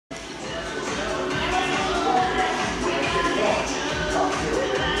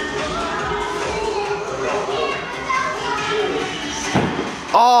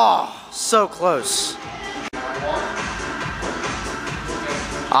Oh, so close.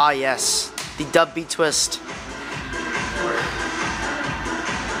 Ah, yes. The dub beat twist.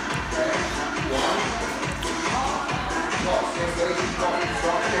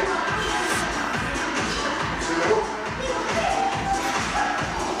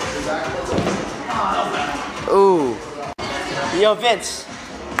 Ooh. Yo, Vince.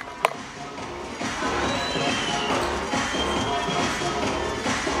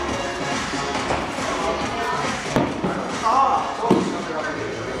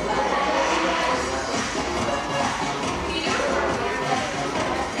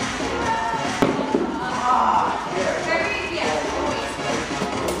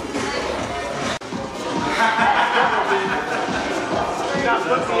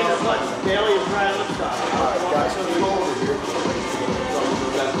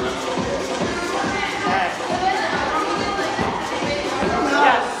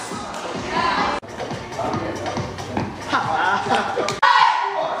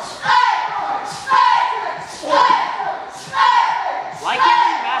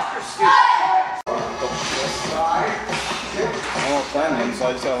 So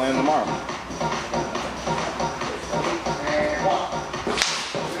I just gotta land tomorrow.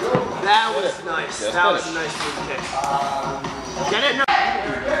 That was nice. That was a nice move kick. Get it? No.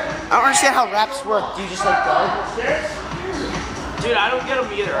 I don't understand how wraps work. Do you just like go? Dude, I don't get them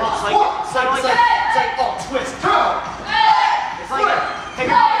either. It's like oh, twist. It's like a pick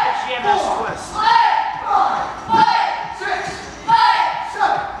up like a GMS twist.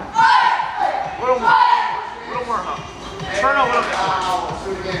 Little more up. Turn a little bit.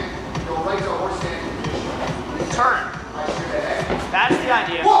 Turn. That's the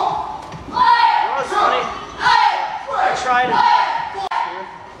idea. You know what's funny? I tried it.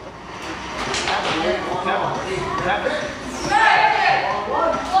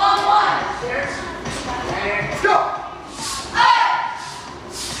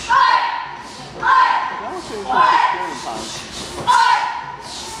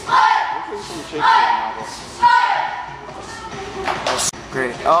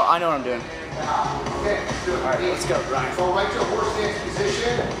 Great. Oh, I know what I'm doing. Okay, do it. All right, let's go. Right. So right to horse stance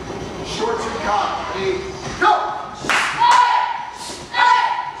position. Short to cock. Ready? Go!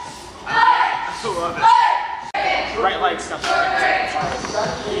 I love it. Right leg stuff.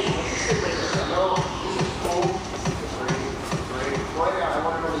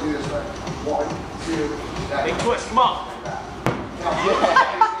 Big twist, come on.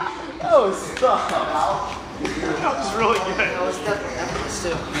 Oh, stop. That was really good. That was definitely effortless too.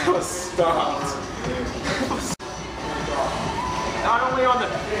 That was stopped. Not only on the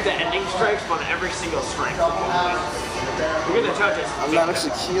ending strikes, but on every single strike. Look at the judges. I'm not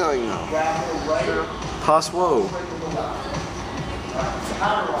actually killing though. Possible.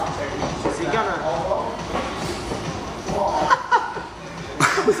 Is he gonna?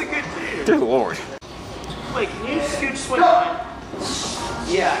 That was a good dude. Dear Lord. Wait, can you scooch swing line?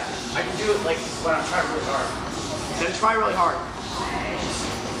 Yeah, I can do it like when I'm trying really hard. Then try really hard.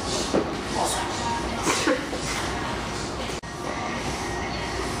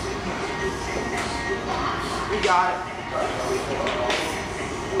 We got it.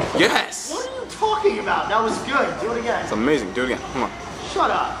 Yes! What are you talking about? That was good. Do it again. It's amazing. Do it again. Come on. Shut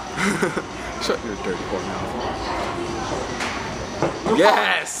up. Shut your dirty poor mouth.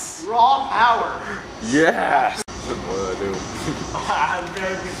 Yes! Raw power. Yes! What did I do? I'm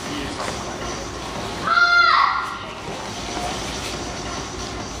very confused.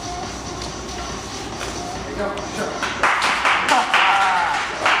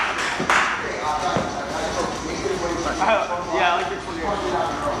 Yeah, I like your twist.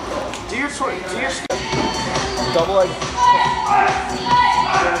 Do your twist. Do your Double leg.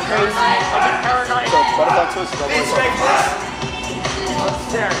 paranoid. So, butterfly twist, double leg.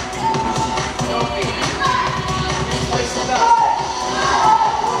 There.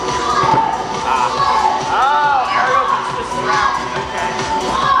 Oh, aerial can twist around.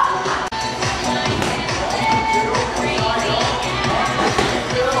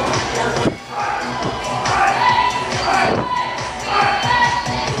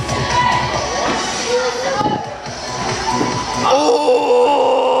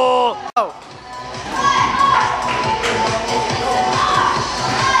 Oh!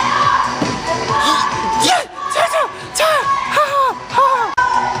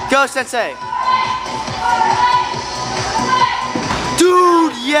 Go, Sensei!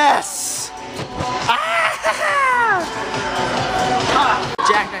 Dude, yes!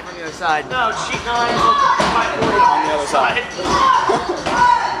 Jackknife on the other side. No, cheat nine on the other side.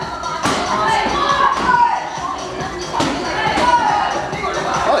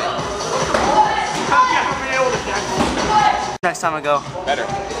 Next time I go. Better.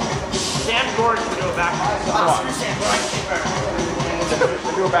 Sam Gordon can do it backwards. Come on.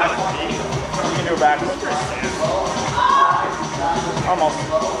 Do it backwards. You can do it backwards. Almost.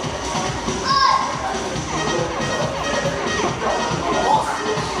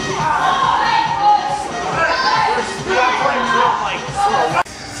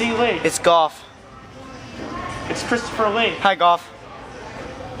 See Lee. It's Goff. It's Christopher Lee. Hi, Goff.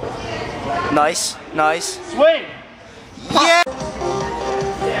 Nice, nice. Swing. Yeah.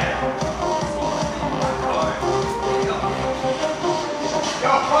 Go,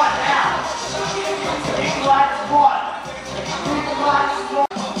 front now. Keep last one. Keep last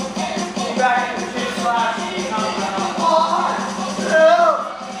one. Keep back in the six last.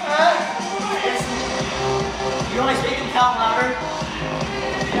 You always make him count louder.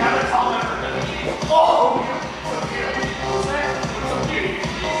 Yeah, that's all ever. Oh!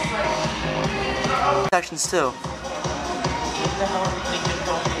 Sections too.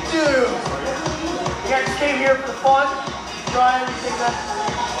 Dude! You guys came here for fun? Brian, you think that?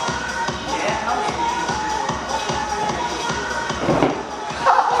 Yeah.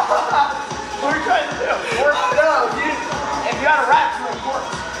 What are you trying to do? Work? No, dude. If you got a rap, you're in court.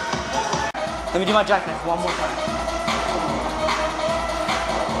 Let me do my jackknife one more time.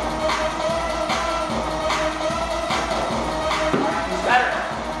 Better.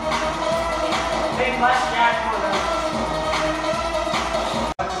 Take less jack for them.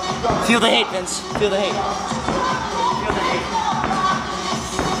 Feel the hate, Vince. Feel the hate. Feel the hate.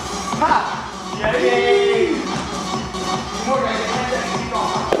 Ha! Yay! More guys, keep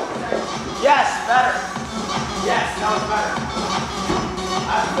going. Yes, better. Yes, that was better.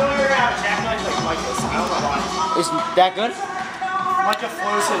 I'm figuring out jackknife like Micah. I don't know why. Is that good? Micah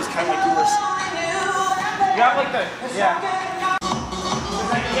flows his kind of like yours. You have like the yeah.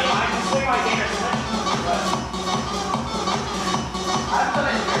 I can swing my gator.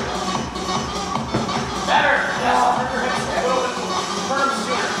 Better. Yes, turn your hips a little bit firm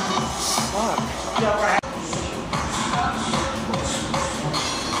sooner. Fuck. Yeah, right.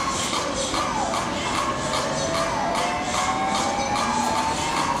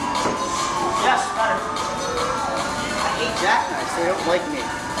 Yes, better. I hate jackknives. They don't like me.